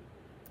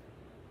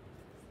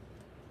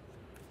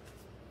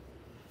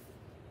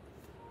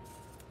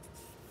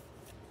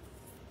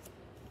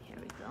 Here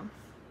we go.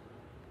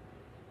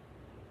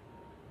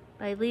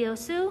 By Leo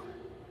Su,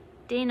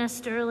 Dana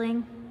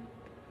Sterling,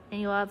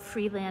 and Yoav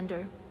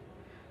Friedlander.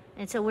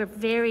 And so we're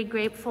very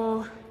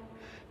grateful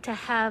to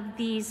have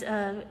these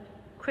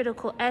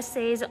critical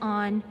essays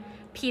on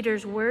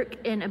Peter's work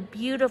in a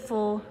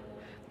beautiful,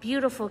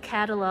 beautiful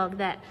catalog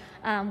that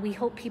we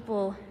hope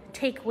people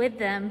take with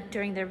them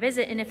during their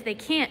visit. And if they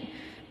can't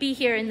be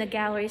here in the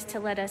galleries, to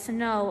let us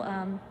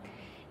know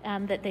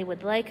that they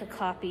would like a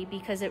copy,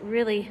 because it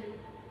really,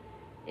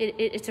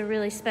 it's a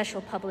really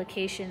special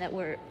publication that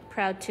we're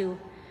proud to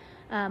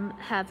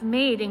have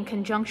made in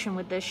conjunction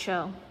with this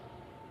show.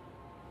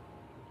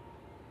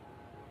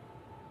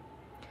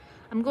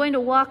 I'm going to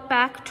walk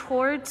back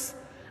towards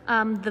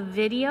the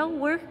video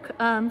work,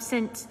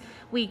 since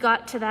we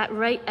got to that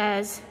right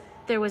as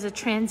there was a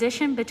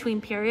transition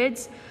between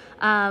periods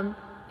and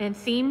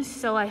themes.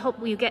 So I hope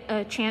you get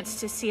a chance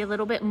to see a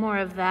little bit more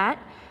of that.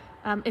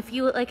 If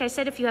you, like I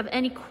said, if you have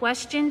any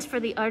questions for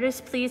the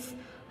artist, please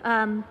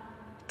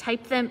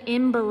type them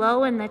in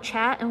below in the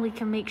chat, and we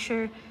can make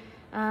sure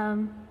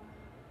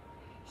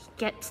he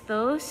gets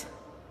those.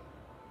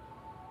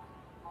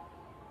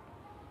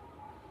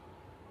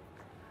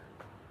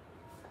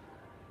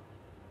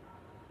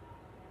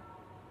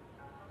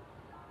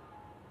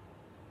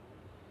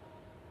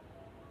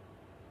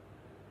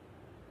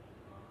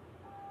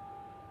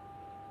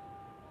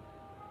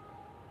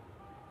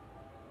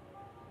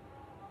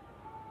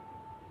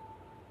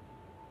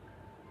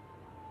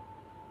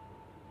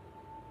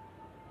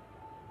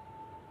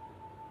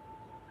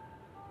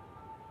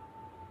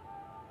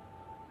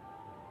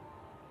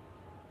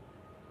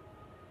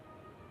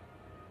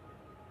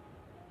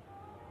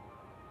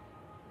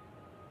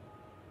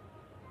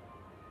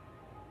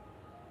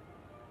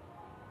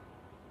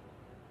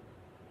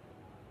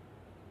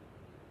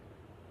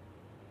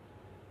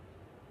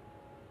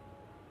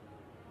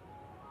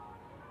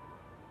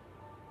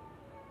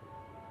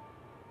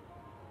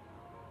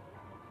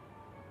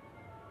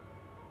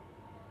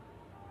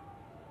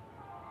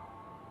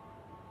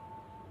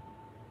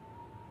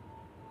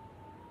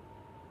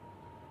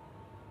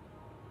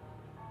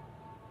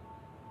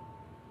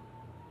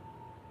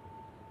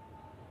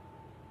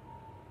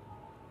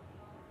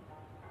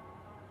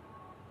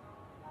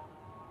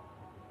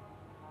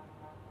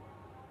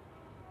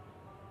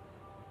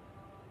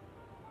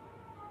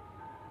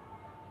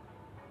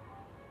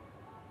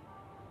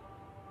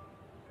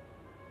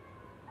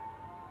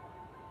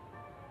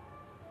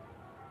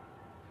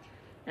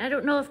 I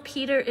don't know if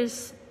Peter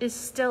is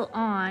still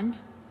on.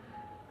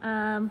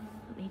 Let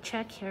me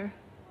check here.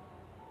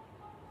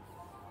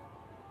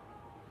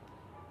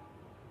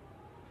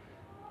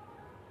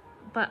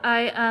 But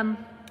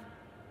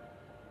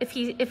if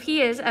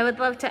he is, I would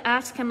love to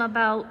ask him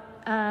about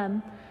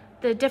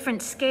the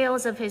different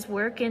scales of his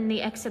work in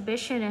the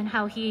exhibition and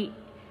how he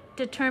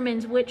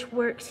determines which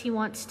works he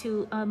wants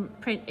to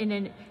print in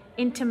an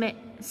intimate,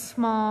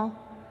 small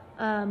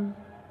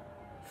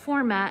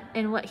format,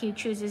 and what he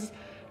chooses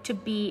to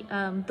be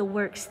the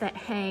works that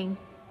hang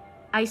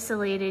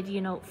isolated, you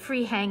know,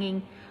 free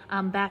hanging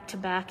back to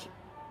back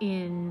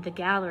in the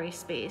gallery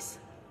space.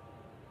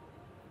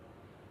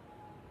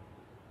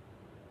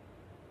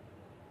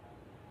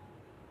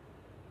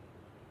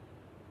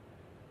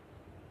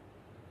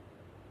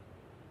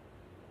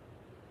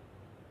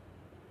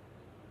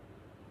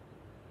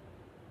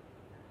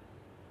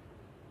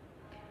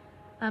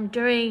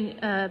 During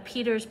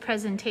Peter's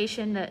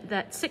presentation,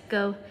 that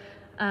Sitco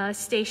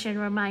station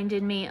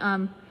reminded me,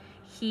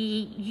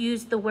 he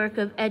used the work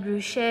of Ed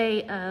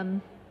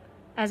Ruscha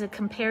as a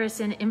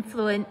comparison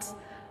influence,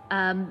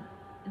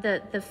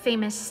 the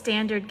famous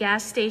standard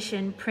gas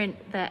station print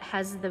that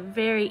has the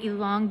very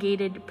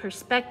elongated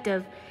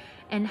perspective,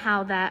 and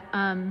how that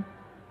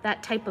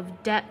that type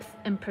of depth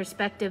and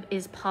perspective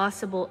is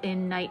possible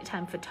in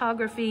nighttime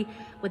photography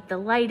with the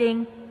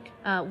lighting,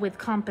 with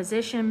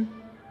composition.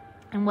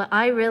 And what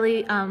I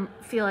really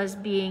feel as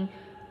being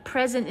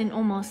present in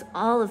almost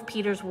all of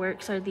Peter's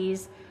works are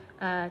these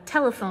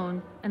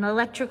telephone and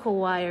electrical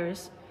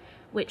wires,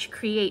 which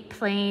create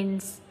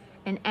planes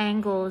and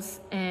angles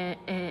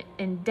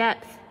and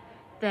depth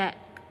that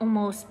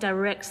almost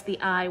directs the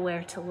eye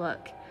where to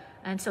look.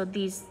 And so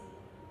these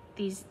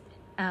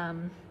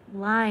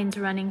lines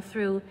running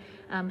through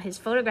his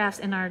photographs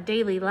in our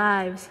daily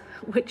lives,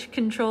 which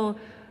control,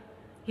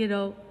 you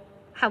know,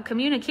 how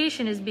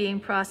communication is being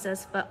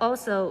processed, but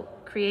also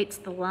creates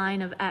the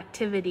line of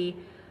activity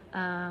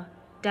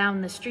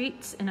down the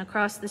streets and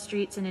across the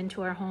streets and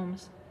into our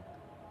homes.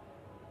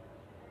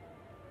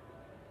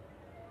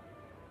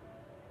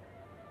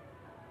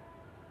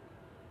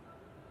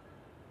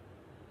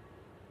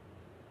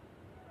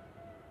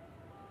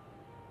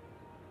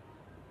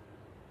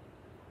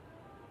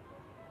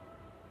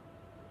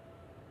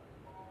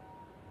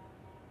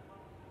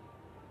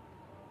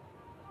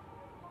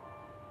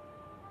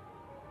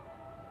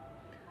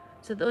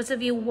 So those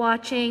of you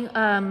watching,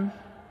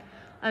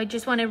 I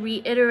just want to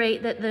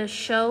reiterate that the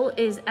show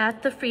is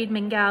at the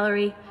Freedman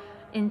Gallery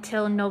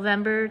until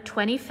November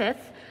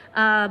 25th,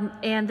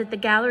 and that the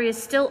gallery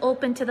is still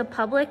open to the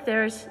public.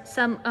 There's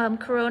some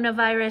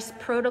coronavirus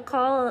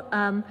protocol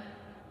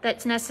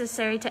that's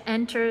necessary to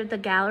enter the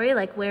gallery,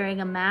 like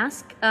wearing a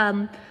mask.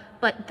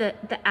 But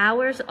the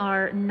hours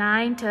are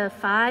 9 to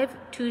 5,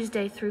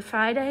 Tuesday through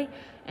Friday,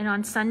 and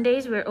on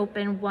Sundays we're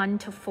open 1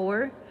 to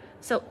 4.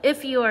 So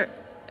if you're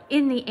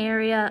in the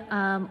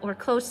area or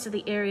close to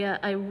the area,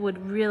 I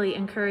would really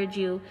encourage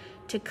you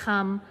to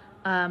come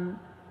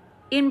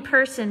in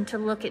person to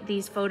look at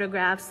these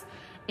photographs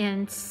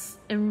and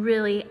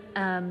really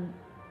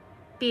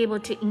be able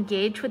to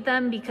engage with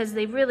them, because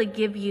they really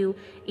give you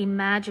a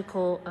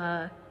magical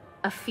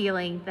a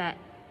feeling that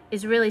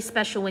is really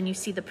special when you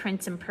see the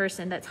prints in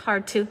person. That's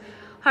hard to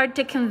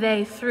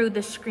convey through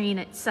the screen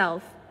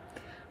itself.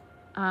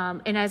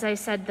 And as I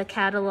said, the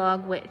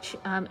catalog, which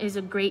is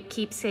a great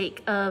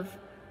keepsake of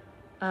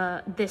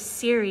this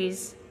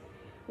series,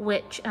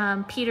 which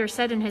Peter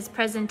said in his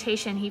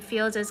presentation he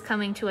feels is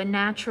coming to a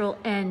natural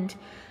end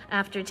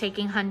after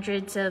taking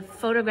hundreds of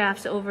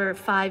photographs over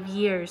 5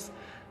 years.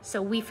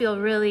 So we feel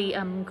really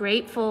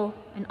grateful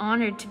and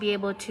honored to be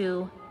able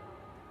to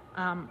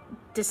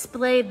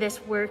display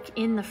this work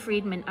in the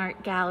Freedman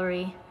Art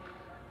Gallery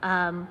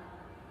as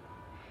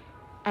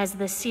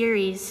the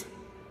series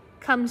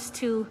comes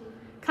to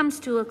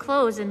a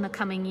close in the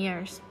coming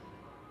years.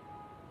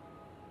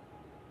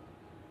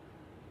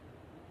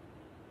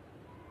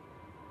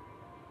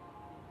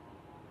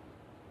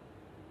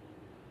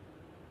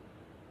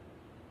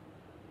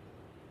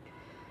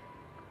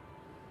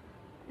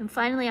 And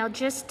finally, I'll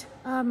just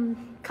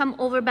come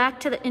over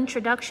back to the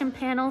introduction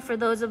panel for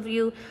those of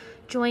you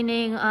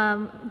joining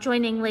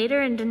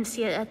later and didn't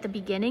see it at the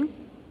beginning.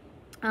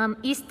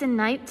 Easton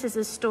Nights is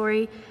a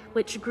story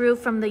which grew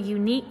from the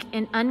unique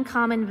and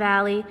uncommon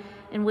valley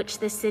in which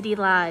the city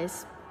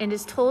lies, and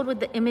is told with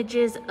the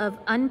images of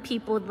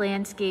unpeopled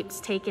landscapes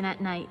taken at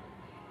night.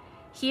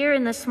 Here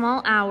in the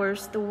small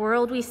hours, the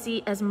world we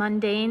see as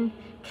mundane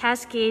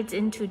cascades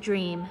into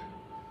dream.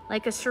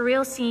 Like a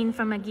surreal scene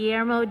from a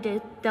Guillermo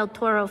del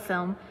Toro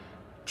film,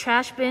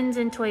 trash bins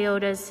and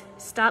Toyotas,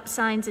 stop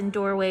signs and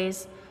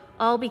doorways,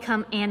 all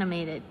become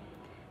animated.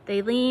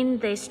 They lean,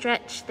 they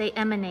stretch, they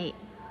emanate,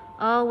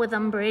 all with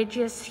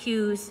umbrageous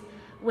hues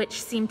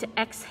which seem to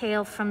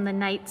exhale from the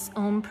night's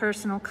own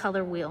personal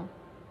color wheel.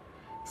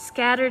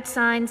 Scattered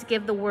signs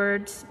give the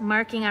words,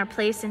 marking our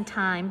place in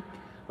time,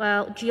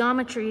 while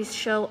geometries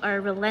show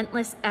our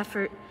relentless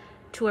effort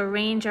to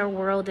arrange our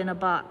world in a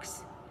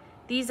box.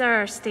 These are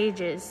our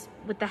stages,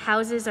 with the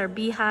houses are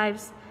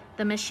beehives,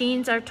 the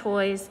machines are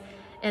toys,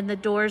 and the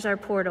doors are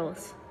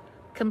portals.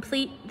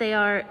 Complete, they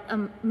are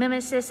a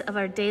mimesis of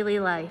our daily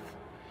life,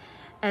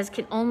 as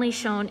can only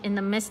shown in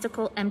the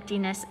mystical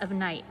emptiness of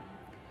night.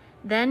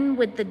 Then,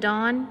 with the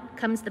dawn,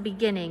 comes the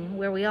beginning,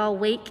 where we all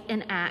wake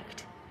and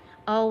act,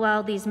 all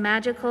while these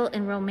magical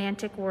and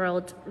romantic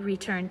worlds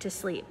return to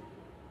sleep.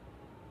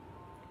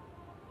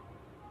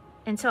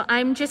 And so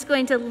I'm just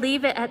going to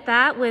leave it at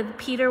that with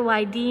Peter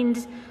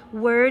Ydeen's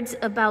words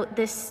about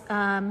this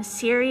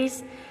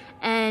series.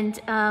 And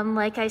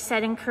like I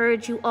said,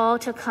 encourage you all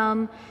to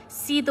come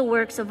see the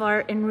works of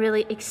art and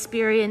really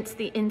experience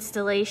the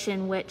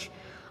installation, which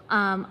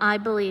I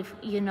believe,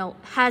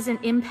 has an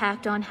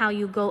impact on how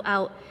you go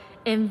out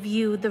and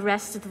view the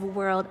rest of the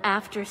world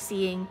after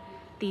seeing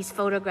these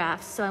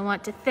photographs. So I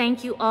want to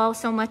thank you all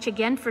so much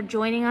again for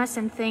joining us,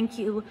 and thank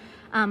you,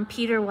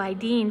 Peter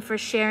Ydeen, for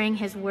sharing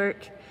his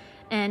work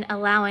and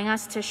allowing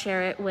us to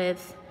share it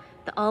with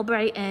the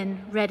Albright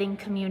and Reading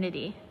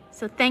community.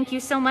 So thank you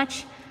so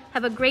much.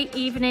 Have a great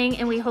evening,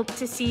 and we hope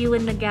to see you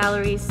in the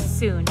galleries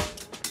soon.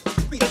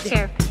 Take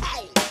care.